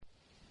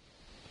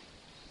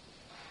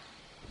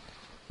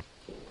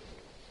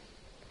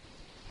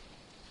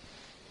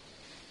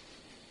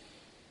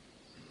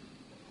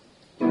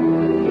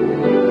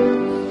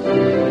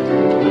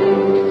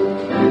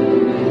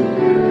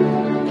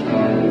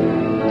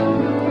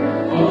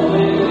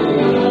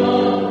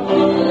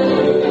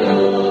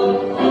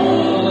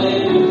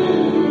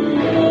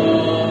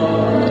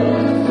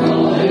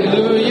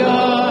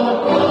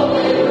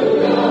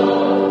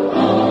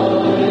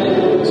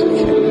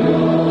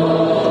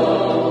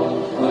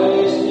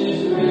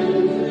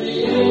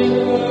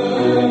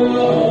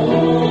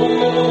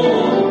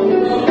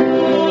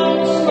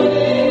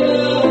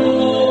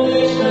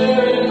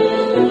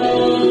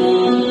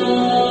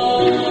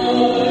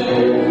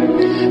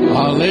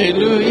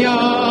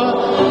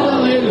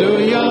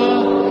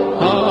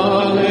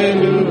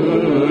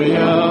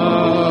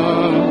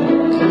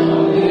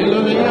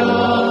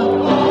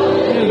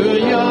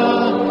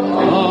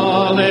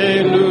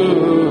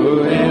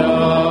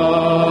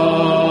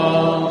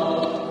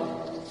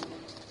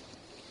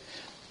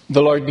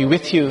The Lord be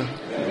with you.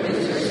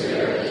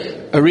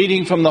 A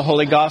reading from the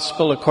Holy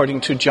Gospel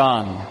according to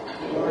John.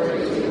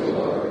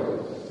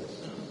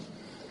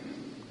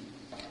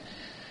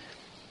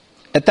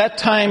 At that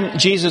time,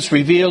 Jesus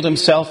revealed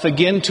himself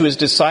again to his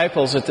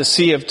disciples at the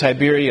Sea of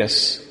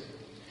Tiberias.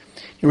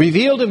 He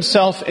revealed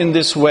himself in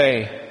this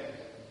way.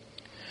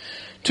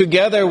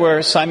 Together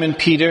were Simon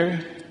Peter,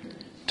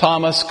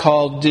 Thomas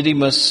called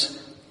Didymus,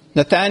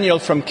 Nathanael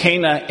from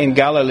Cana in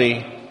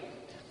Galilee,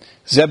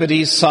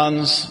 Zebedee's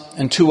sons,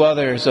 and two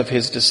others of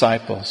his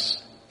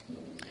disciples.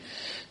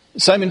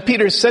 Simon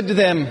Peter said to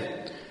them,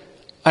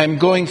 "I am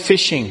going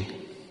fishing."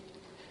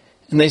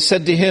 And they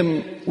said to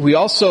him, "We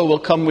also will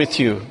come with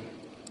you."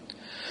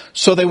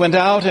 So they went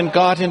out and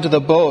got into the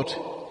boat,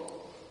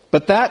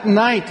 but that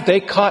night they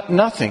caught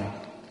nothing.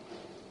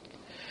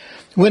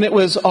 When it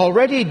was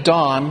already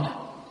dawn,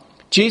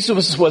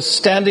 Jesus was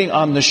standing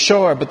on the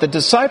shore, but the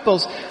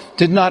disciples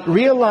did not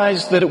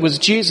realize that it was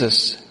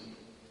Jesus.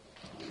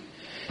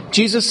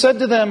 Jesus said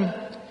to them,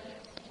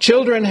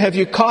 "Children, have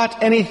you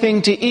caught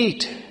anything to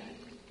eat?"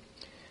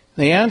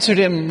 They answered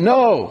him,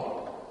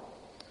 "No."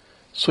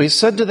 So he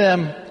said to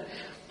them,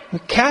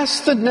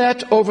 "Cast the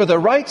net over the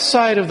right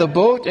side of the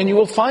boat and you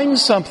will find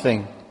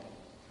something."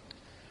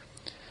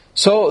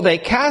 So they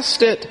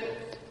cast it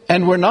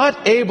and were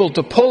not able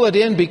to pull it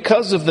in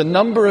because of the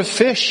number of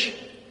fish.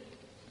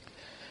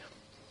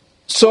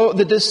 So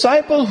the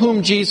disciple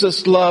whom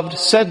Jesus loved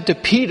said to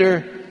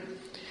Peter,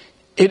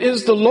 "It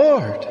is the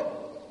Lord."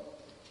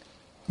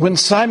 When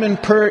Simon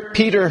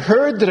Peter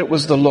heard that it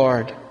was the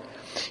Lord,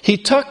 he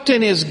tucked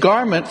in his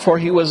garment, for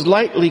he was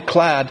lightly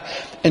clad,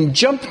 and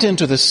jumped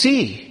into the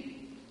sea.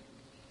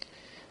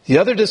 The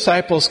other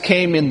disciples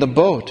came in the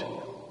boat,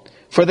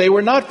 for they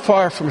were not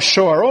far from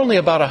shore, only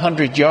about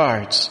 100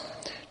 yards,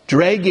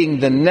 dragging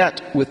the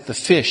net with the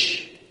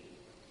fish.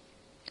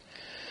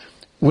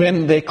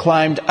 When they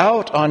climbed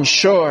out on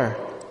shore,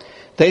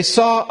 they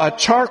saw a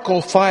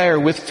charcoal fire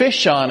with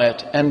fish on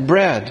it and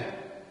bread.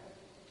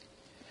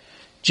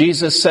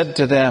 Jesus said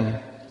to them,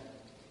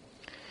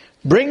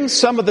 "Bring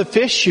some of the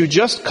fish you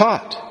just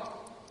caught."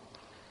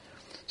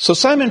 So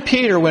Simon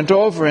Peter went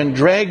over and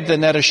dragged the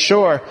net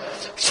ashore,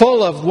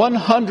 full of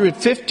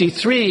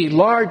 153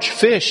 large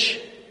fish.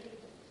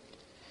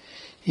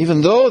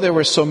 Even though there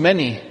were so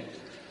many,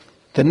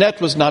 the net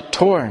was not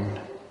torn.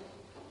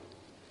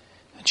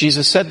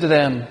 Jesus said to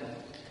them,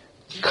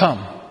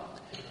 "Come,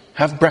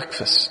 have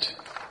breakfast."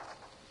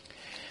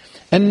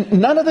 And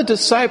none of the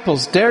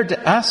disciples dared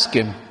to ask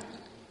him,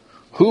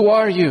 "Who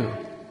are you?"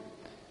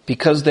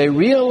 because they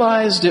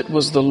realized it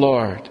was the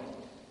Lord.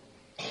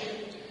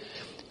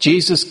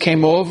 Jesus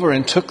came over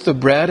and took the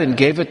bread and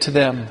gave it to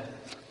them,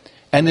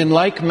 and in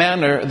like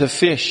manner the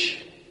fish.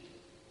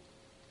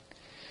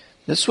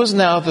 This was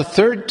now the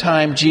third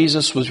time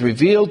Jesus was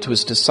revealed to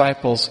his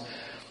disciples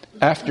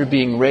after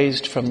being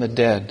raised from the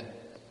dead.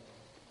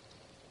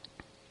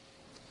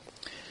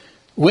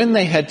 When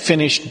they had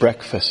finished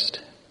breakfast,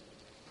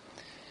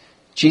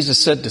 Jesus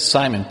said to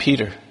Simon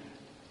Peter,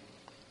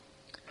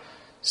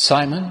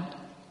 "Simon,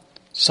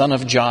 son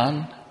of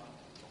John,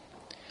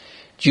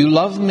 do you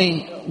love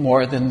me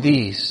more than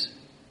these?"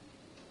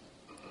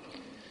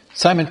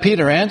 Simon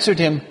Peter answered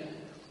him,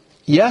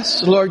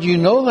 "Yes, Lord, you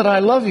know that I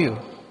love you."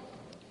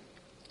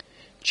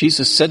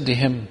 Jesus said to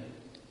him,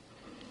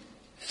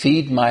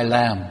 "Feed my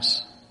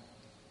lambs."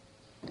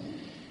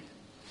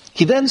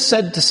 He then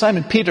said to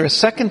Simon Peter a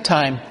second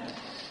time,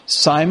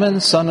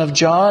 "Simon, son of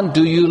John,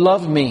 do you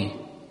love me?"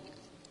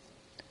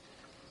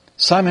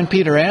 Simon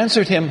Peter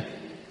answered him,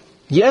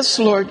 "Yes,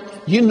 Lord,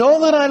 you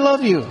know that I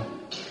love you."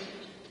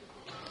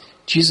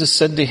 Jesus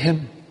said to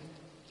him,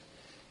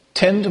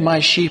 "Tend my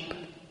sheep."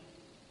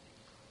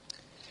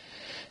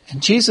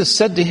 And Jesus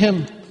said to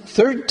him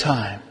third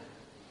time,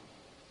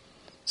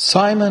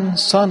 "Simon,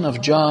 son of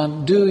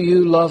John, do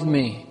you love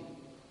me?"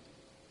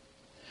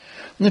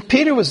 And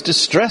Peter was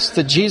distressed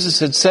that Jesus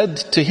had said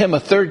to him a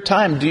third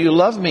time, "Do you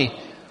love me?"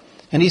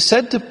 And he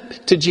said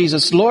to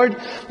Jesus, "Lord,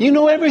 you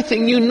know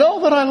everything. You know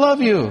that I love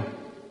you."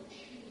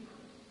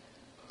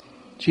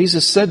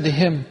 Jesus said to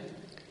him,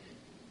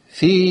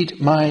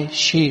 "Feed my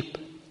sheep.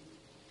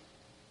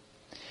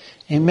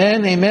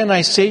 Amen, amen,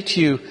 I say to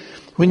you,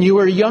 when you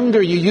were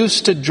younger, you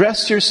used to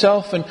dress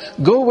yourself and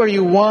go where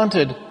you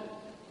wanted.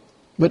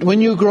 But when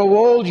you grow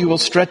old, you will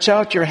stretch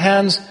out your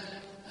hands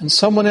and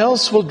someone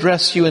else will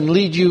dress you and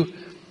lead you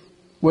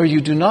where you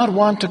do not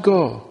want to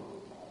go."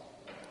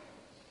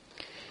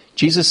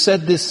 Jesus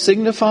said this,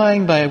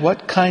 signifying by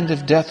what kind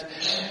of death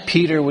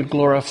Peter would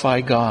glorify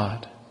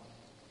God.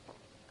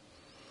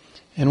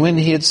 And when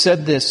he had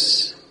said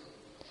this,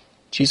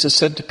 Jesus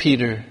said to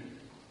Peter,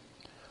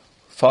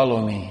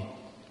 "Follow me."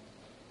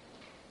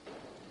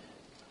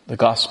 The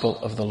Gospel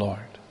of the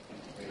Lord.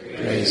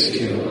 Praise to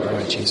you,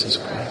 Lord Jesus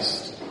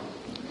Christ.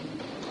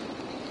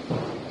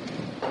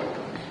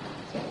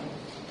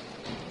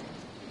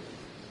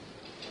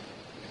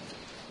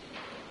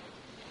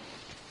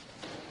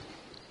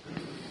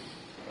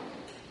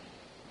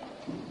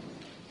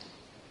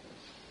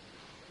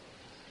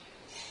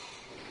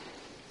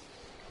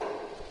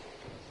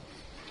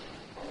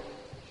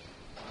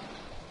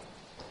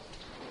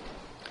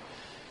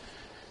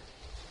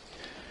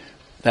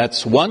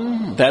 That's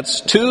 1, that's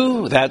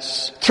 2,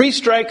 that's 3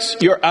 strikes,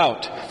 you're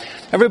out.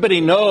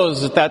 Everybody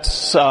knows that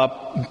that's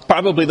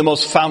probably the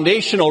most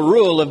foundational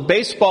rule of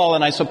baseball,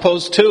 and I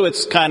suppose, too,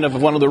 it's kind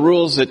of one of the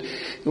rules that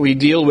we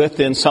deal with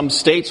in some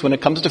states when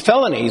it comes to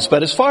felonies.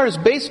 But as far as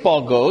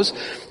baseball goes,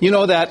 you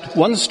know that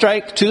 1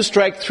 strike, 2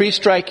 strike, 3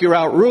 strike, you're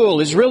out rule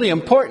is really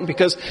important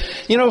because,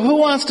 you know, who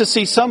wants to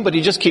see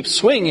somebody just keep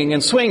swinging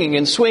and swinging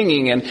and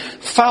swinging and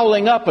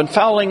fouling up and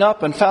fouling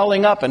up and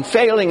fouling up and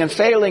failing and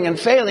failing and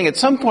failing? At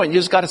some point, you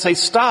just got to say,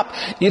 stop.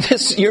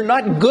 You're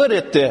not good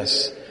at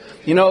this.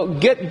 You know,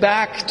 get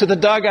back to the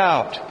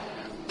dugout.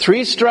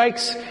 3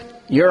 strikes,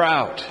 you're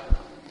out.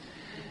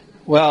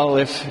 Well,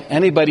 if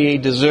anybody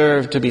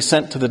deserved to be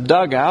sent to the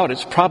dugout,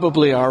 it's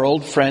probably our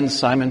old friend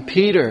Simon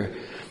Peter.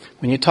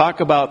 When you talk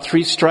about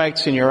 3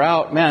 strikes and you're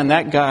out, man,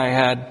 that guy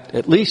had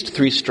at least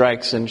 3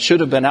 strikes and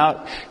should have been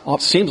out, well,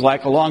 it seems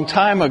like a long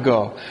time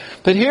ago.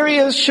 But here he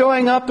is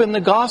showing up in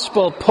the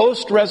gospel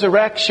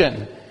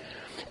post-resurrection.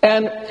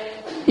 And,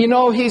 you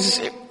know, he's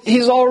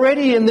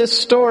already in this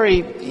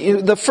story.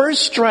 The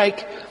first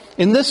strike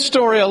in this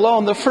story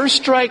alone, the first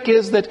strike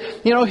is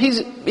that, you know,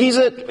 he's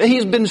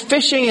been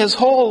fishing his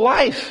whole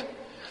life.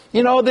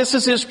 You know, this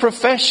is his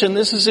profession,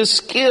 this is his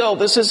skill,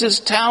 this is his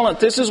talent,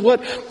 this is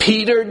what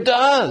Peter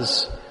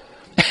does.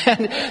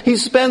 And he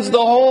spends the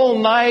whole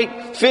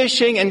night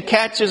fishing and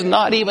catches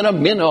not even a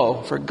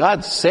minnow. For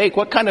God's sake,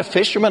 what kind of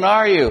fisherman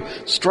are you?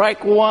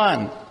 Strike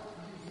 1.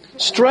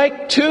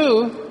 Strike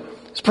 2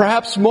 is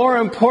perhaps more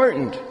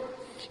important.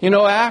 You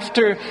know,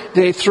 after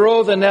they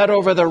throw the net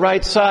over the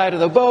right side of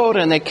the boat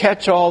and they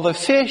catch all the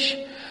fish,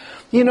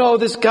 you know,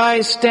 this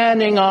guy's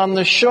standing on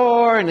the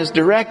shore and is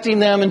directing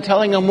them and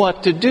telling them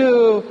what to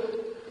do.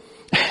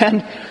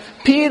 And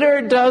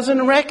Peter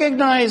doesn't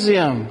recognize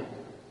him.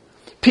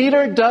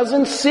 Peter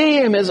doesn't see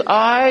him. His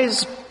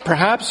eyes,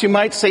 perhaps you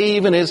might say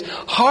even his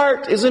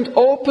heart, isn't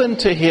open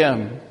to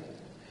him.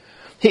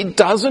 He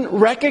doesn't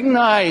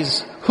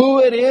recognize who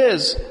it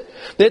is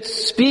that's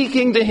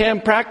speaking to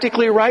him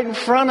practically right in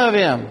front of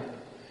him.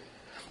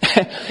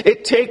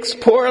 It takes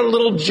poor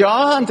little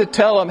John to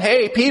tell him,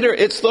 hey, Peter,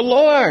 it's the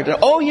Lord.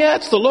 Oh, yeah,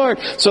 it's the Lord.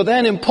 So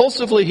then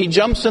impulsively he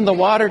jumps in the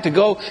water to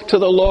go to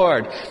the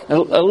Lord. A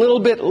little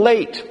bit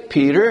late,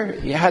 Peter.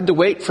 You had to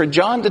wait for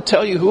John to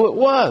tell you who it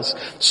was.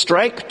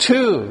 Strike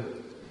 2.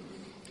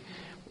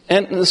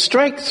 And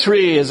strike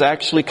 3 is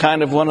actually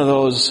kind of one of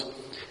those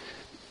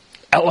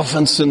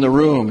elephants in the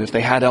room, if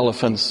they had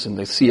elephants in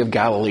the Sea of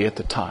Galilee at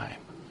the time.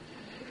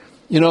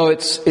 You know,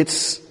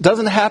 it's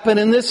doesn't happen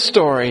in this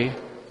story,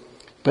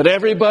 but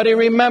everybody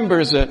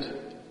remembers it.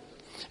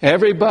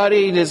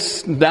 Everybody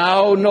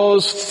now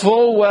knows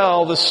full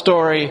well the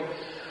story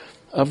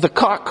of the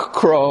cock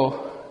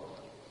crow.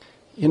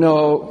 You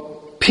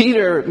know,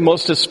 Peter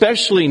most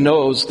especially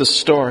knows the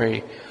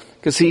story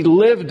because he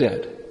lived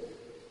it.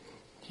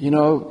 You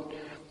know,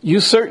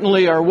 you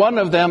certainly are one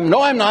of them.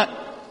 No, I'm not.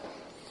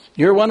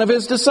 You're one of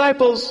his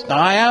disciples.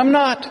 I am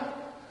not.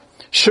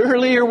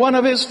 Surely you're one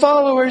of his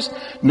followers.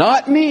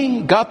 Not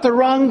me. Got the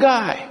wrong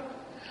guy.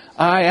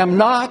 I am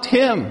not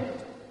him.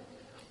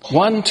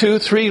 1, 2,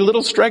 3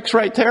 little strikes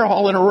right there,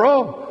 all in a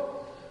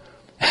row.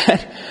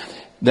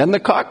 Then the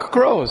cock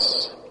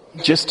crows,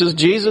 just as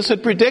Jesus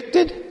had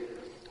predicted.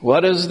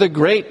 What is the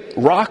great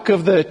rock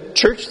of the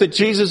church that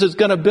Jesus is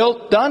going to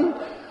build done?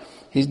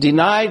 He's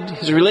denied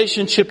his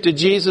relationship to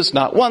Jesus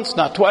not once,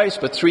 not twice,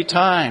 but 3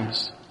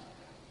 times.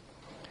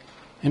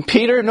 And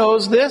Peter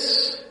knows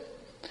this.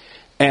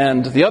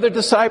 And the other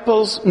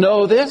disciples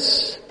know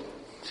this.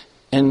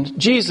 And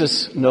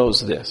Jesus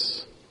knows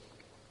this.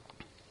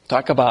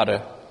 Talk about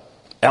an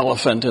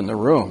elephant in the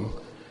room.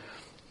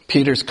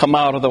 Peter's come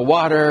out of the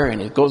water and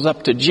he goes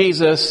up to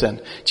Jesus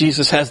and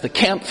Jesus has the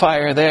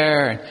campfire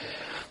there. And,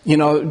 you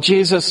know,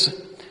 Jesus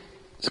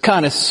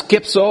kind of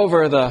skips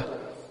over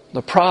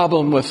the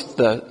problem with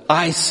the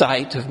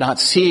eyesight of not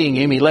seeing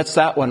him. He lets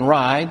that one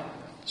ride.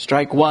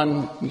 Strike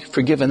 1, you've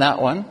forgiven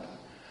that one.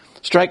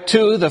 Strike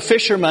 2, the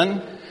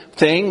fisherman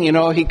thing, you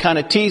know, he kind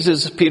of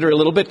teases Peter a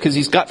little bit because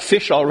he's got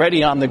fish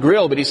already on the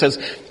grill, but he says,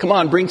 come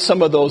on, bring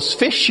some of those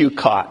fish you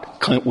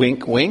caught.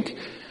 Wink, wink.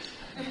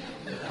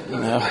 You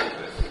know,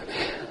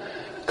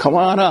 come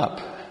on up.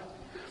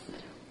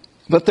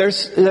 But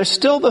there's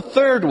still the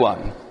third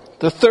one,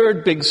 the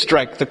third big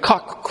strike, the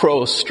cock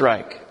crow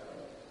strike.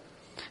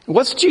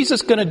 What's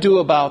Jesus going to do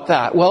about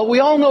that? Well, we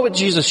all know what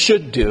Jesus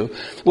should do,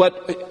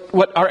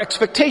 what our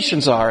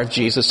expectations are of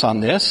Jesus on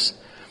this.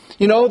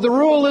 You know, the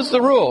rule is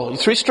the rule.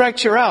 3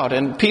 strikes, you're out.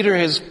 And Peter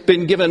has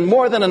been given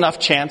more than enough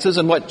chances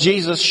in what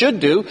Jesus should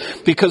do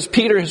because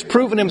Peter has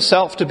proven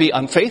himself to be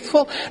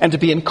unfaithful and to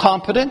be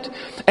incompetent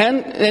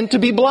and to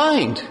be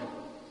blind.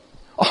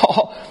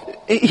 Oh,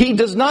 he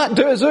does not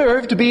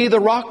deserve to be the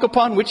rock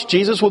upon which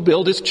Jesus will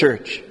build his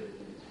church.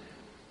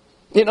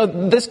 You know,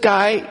 this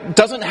guy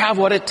doesn't have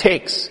what it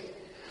takes.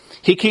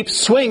 He keeps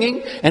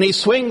swinging and he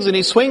swings and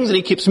he swings and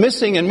he keeps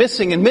missing and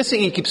missing and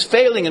missing. He keeps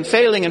failing and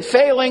failing and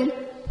failing.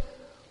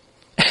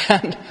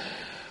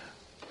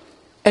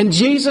 And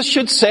Jesus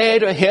should say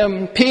to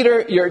him,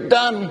 Peter, you're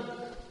done.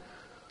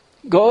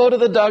 Go to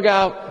the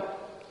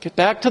dugout. Get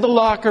back to the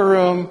locker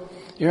room.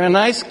 You're a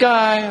nice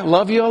guy. I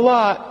love you a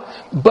lot.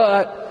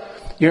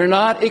 But you're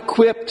not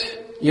equipped.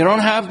 You don't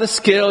have the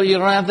skill. You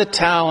don't have the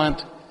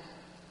talent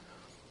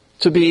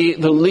to be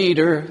the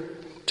leader,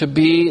 to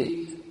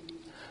be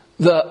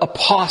the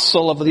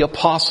apostle of the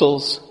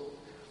apostles,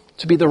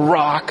 to be the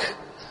rock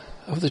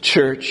of the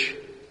church.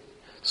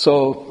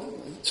 So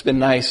it's been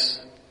nice,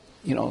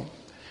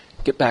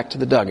 get back to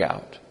the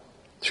dugout.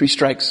 3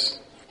 strikes,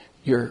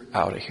 you're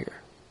out of here.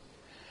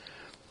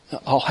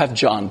 I'll have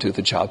John do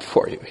the job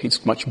for you.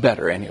 He's much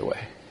better anyway.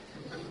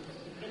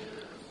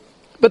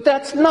 But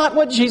that's not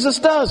what Jesus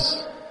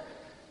does.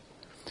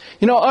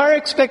 Our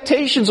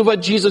expectations of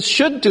what Jesus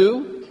should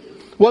do,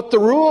 what the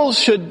rules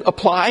should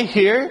apply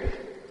here,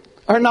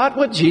 are not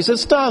what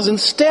Jesus does.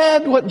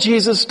 Instead, what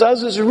Jesus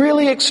does is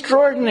really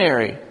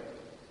extraordinary.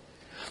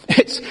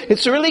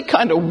 It's really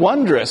kind of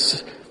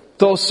wondrous,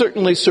 though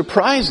certainly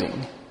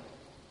surprising.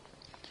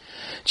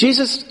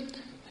 Jesus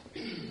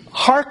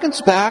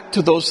harkens back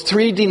to those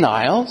 3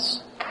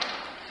 denials,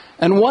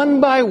 and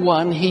one by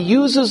one he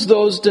uses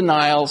those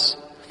denials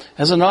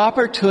as an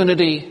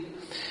opportunity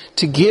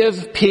to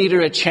give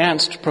Peter a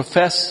chance to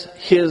profess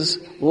his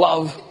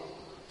love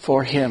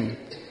for him.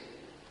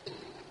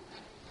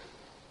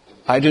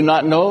 I do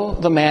not know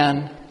the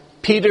man.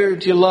 Peter,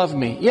 do you love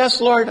me?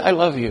 Yes, Lord, I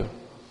love you.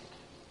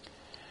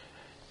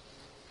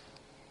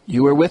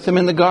 You were with him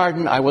in the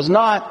garden. I was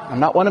not. I'm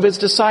not one of his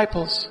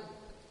disciples.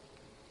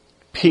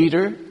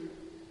 Peter,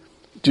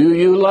 do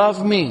you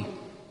love me?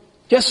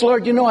 Yes,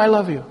 Lord, you know I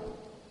love you.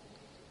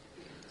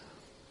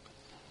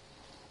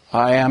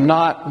 I am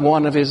not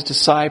one of his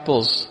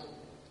disciples.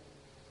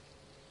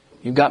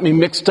 You got me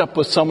mixed up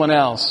with someone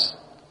else.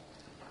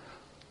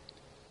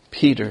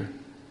 Peter,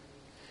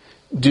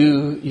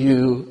 do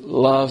you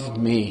love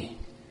me?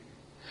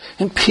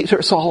 And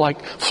Peter's all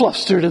like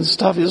flustered and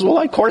stuff. He says,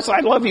 well, of course I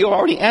love you. I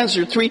already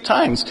answered 3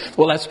 times.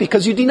 Well, that's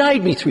because you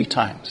denied me 3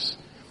 times.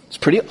 It's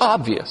pretty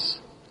obvious.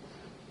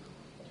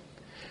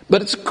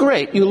 But it's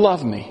great. You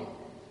love me.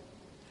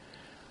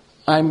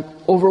 I'm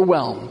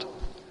overwhelmed.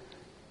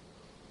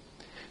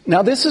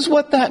 Now, this is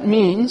what that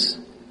means.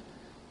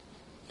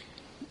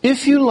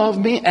 If you love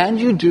me, and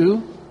you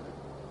do,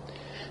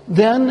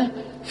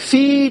 then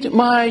feed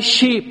my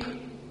sheep.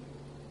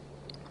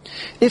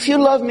 If you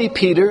love me,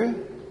 Peter,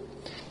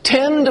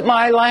 tend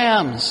my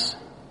lambs.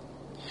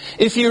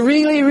 If you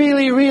really,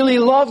 really, really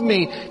love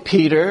me,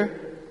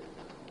 Peter,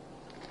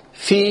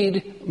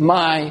 feed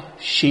my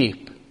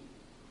sheep.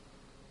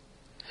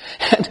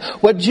 And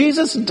what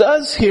Jesus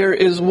does here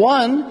is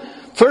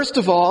first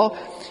of all,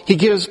 he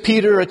gives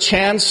Peter a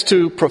chance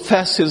to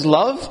profess his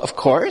love, of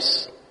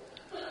course.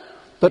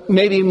 But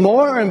maybe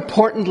more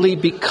importantly,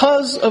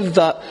 because of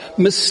the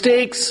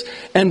mistakes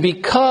and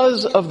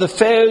because of the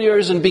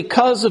failures and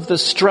because of the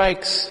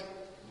strikes,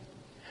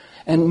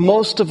 and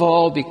most of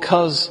all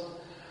because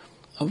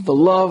of the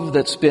love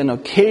that's been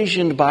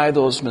occasioned by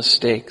those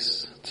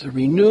mistakes, it's a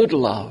renewed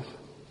love,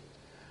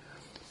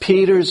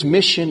 Peter's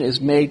mission is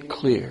made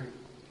clear.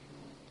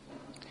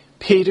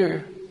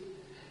 Peter,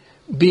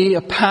 be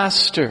a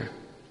pastor.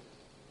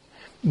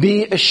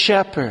 Be a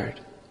shepherd.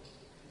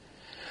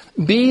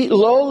 Be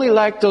lowly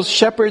like those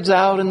shepherds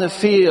out in the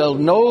field.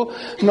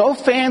 No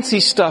fancy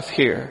stuff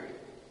here.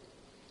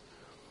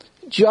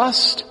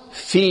 Just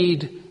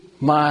feed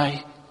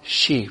my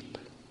sheep.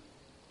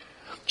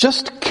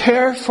 Just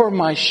care for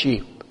my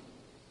sheep.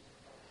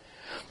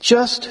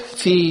 Just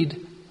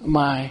feed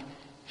my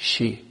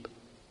sheep.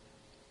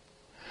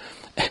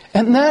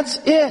 And that's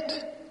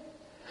it.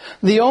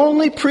 The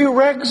only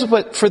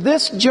prerequisite for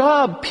this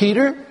job,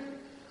 Peter,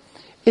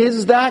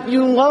 is that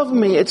you love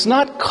me. It's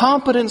not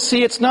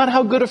competency. It's not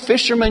how good a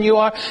fisherman you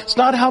are. It's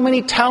not how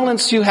many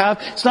talents you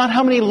have. It's not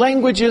how many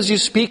languages you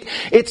speak.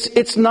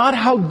 It's not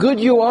how good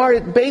you are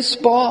at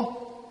baseball.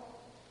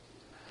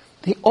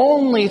 The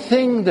only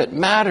thing that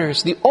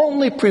matters, the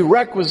only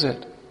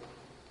prerequisite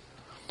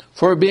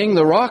for being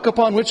the rock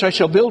upon which I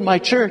shall build my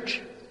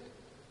church,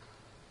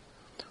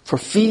 for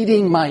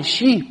feeding my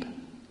sheep,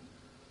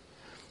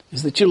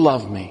 is that you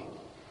love me.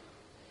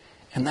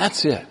 And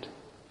that's it.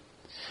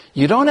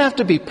 You don't have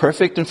to be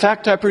perfect. In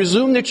fact, I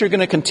presume that you're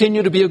going to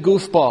continue to be a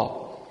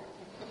goofball.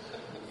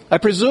 I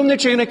presume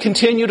that you're going to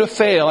continue to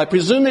fail. I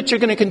presume that you're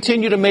going to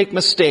continue to make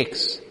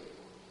mistakes.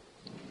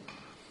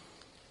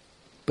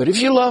 But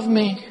if you love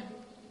me,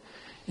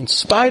 in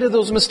spite of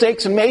those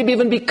mistakes, and maybe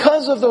even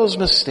because of those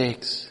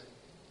mistakes,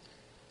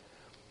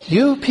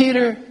 you,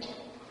 Peter,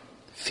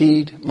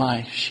 feed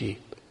my sheep.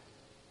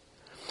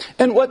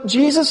 And what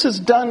Jesus has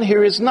done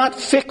here is not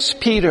fix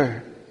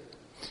Peter.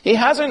 He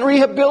hasn't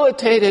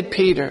rehabilitated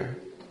Peter.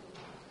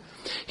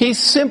 He's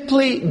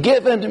simply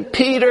given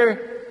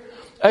Peter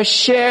a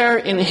share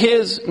in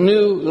his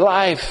new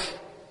life,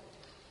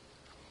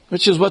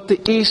 which is what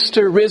the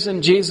Easter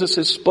risen Jesus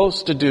is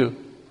supposed to do.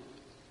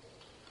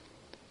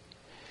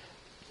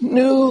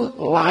 New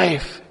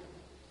life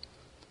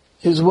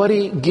is what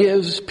he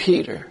gives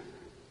Peter.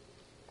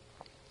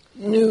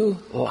 New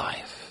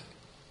life.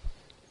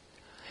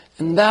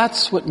 And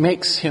that's what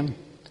makes him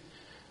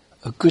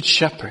a good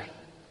shepherd,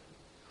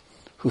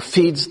 who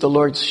feeds the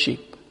Lord's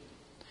sheep,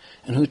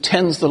 and who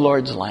tends the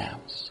Lord's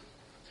lambs,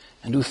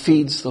 and who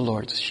feeds the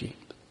Lord's sheep.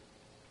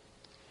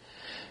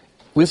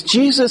 With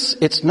Jesus,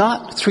 it's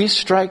not 3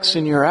 strikes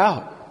and you're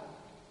out.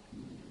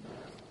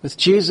 With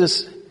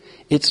Jesus,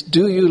 it's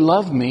do you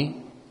love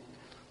me?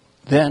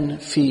 Then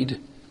feed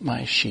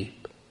my sheep.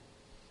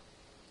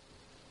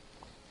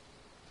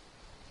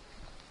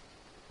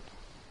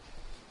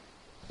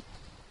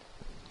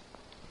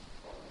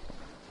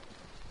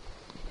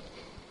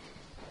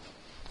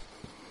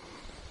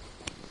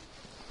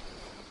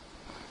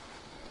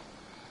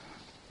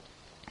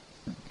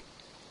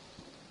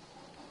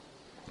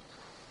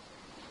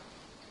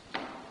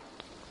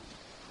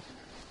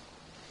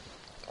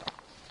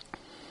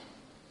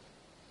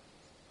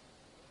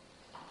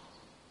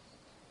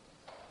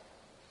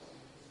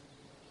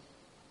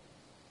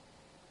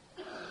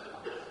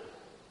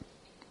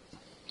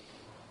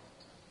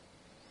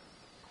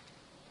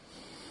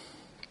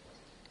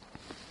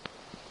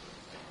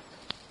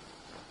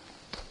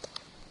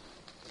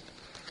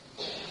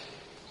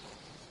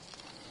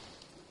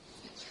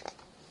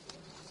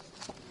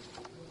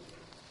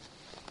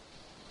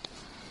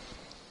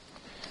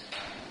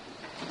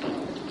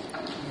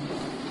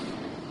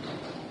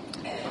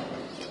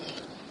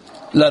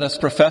 Let us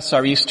profess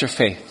our Easter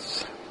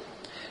faith.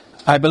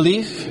 I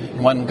believe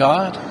in one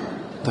God,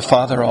 the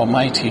Father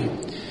Almighty,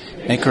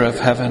 maker of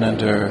heaven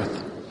and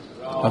earth,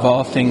 of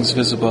all things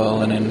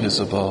visible and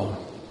invisible.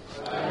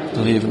 I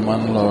believe in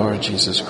one Lord Jesus Christ.